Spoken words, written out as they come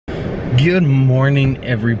Good morning,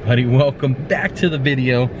 everybody. Welcome back to the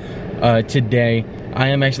video. Today I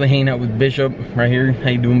am actually hanging out with Bishop right here. How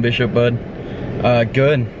you doing, Bishop, bud?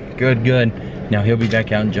 Good. Now he'll be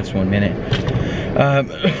back out in just 1 minute.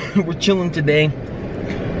 We're chilling today,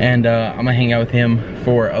 and I'm gonna hang out with him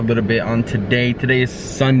for a little bit on today. Today is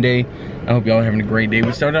Sunday. I hope y'all are having a great day.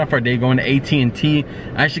 We started off our day going to AT&T.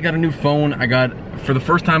 I actually got a new phone. I got, for the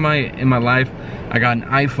first time in my life, I got an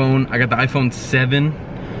iPhone. I got the iPhone 7.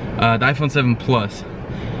 The iPhone 7 Plus,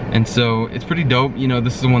 and so it's pretty dope. You know,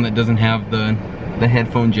 this is the one that doesn't have the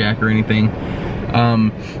headphone jack or anything,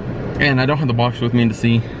 and I don't have the box with me to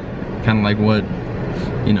see kind of like what,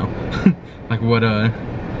 you know, like what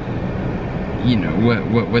you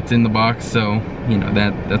know, what's in the box. So you know,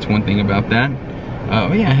 that's one thing about that.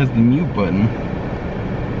 Oh yeah, it has the mute button.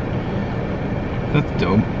 That's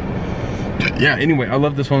dope. Yeah, anyway, I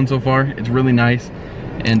love this phone so far. It's really nice,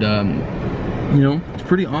 and you know, it's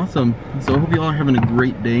pretty awesome. So I hope you all are having a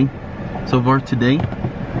great day so far today.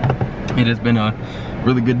 It has been a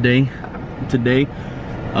really good day today.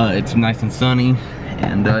 It's nice and sunny,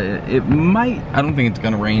 and it might, I don't think it's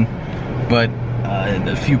gonna rain, but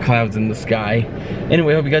a few clouds in the sky.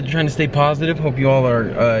 Anyway, I hope you guys are trying to stay positive. Hope you all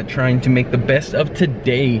are trying to make the best of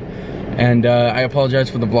today. And I apologize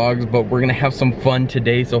for the vlogs, but we're gonna have some fun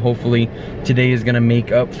today, so hopefully today is gonna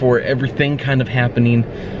make up for everything kind of happening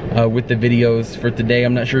with the videos for today.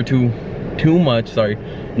 I'm not sure too much, sorry,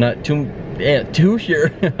 not too sure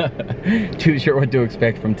too sure what to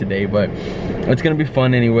expect from today, but it's gonna be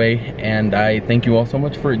fun anyway, and I thank you all so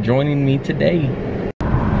much for joining me today.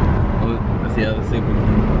 Let's see if we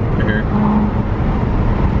can right here.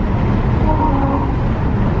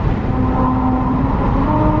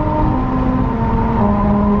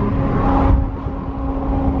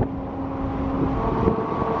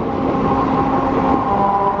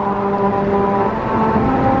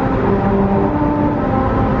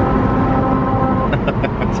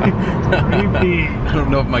 I don't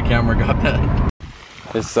know if my camera got that.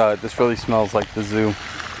 This really smells like the zoo.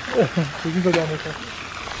 We can go down this way.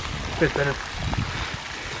 It's better.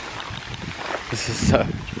 This is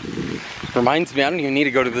reminds me, I don't even need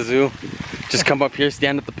to go to the zoo. Just come up here,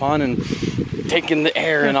 stand at the pond, and take in the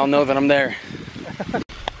air, and I'll know that I'm there.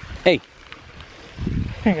 Hey,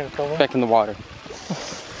 back in the water,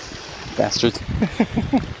 bastards.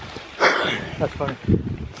 That's funny.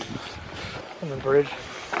 On the bridge.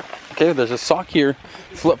 Okay, there's a sock here,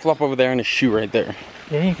 flip-flop over there, and a shoe right there.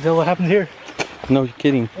 Yeah, you can tell what happens here. No, you're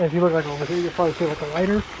kidding. And if you look like over here, you'll probably see like a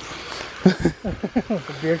lighter. Like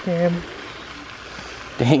a beer can.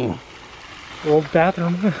 Dang. Old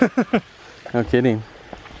bathroom. No kidding.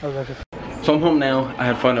 So I'm home now. I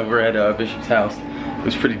had fun over at Bishop's house. It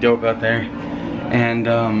was pretty dope out there. And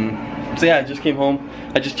so yeah, I just came home.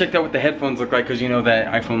 I just checked out what the headphones look like, because you know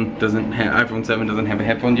that iPhone 7 doesn't have a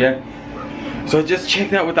headphone jack. So I just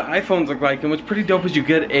checked out what the iPhones look like, and what's pretty dope is you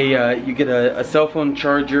get a cell phone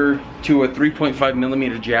charger to a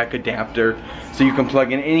 3.5mm jack adapter, so you can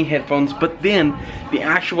plug in any headphones. But then the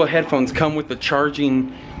actual headphones come with the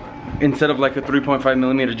charging, instead of like a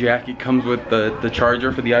 3.5mm jack, it comes with the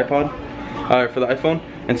charger for the for the iPhone.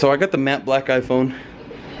 And so I got the matte black iPhone.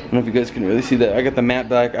 I don't know if you guys can really see that. I got the matte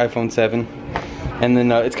black iPhone 7, and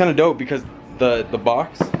then it's kind of dope because the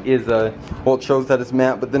box is well, it shows that it's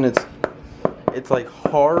matte, but then it's like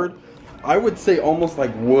hard, I would say almost like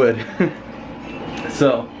wood.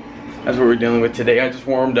 So that's what we're dealing with today. I just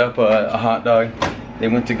warmed up a hot dog. They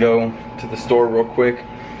went to go to the store real quick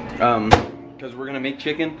because we're gonna make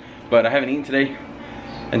chicken, but I haven't eaten today,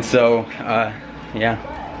 and so yeah.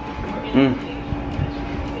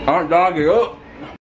 Hot dog, oh.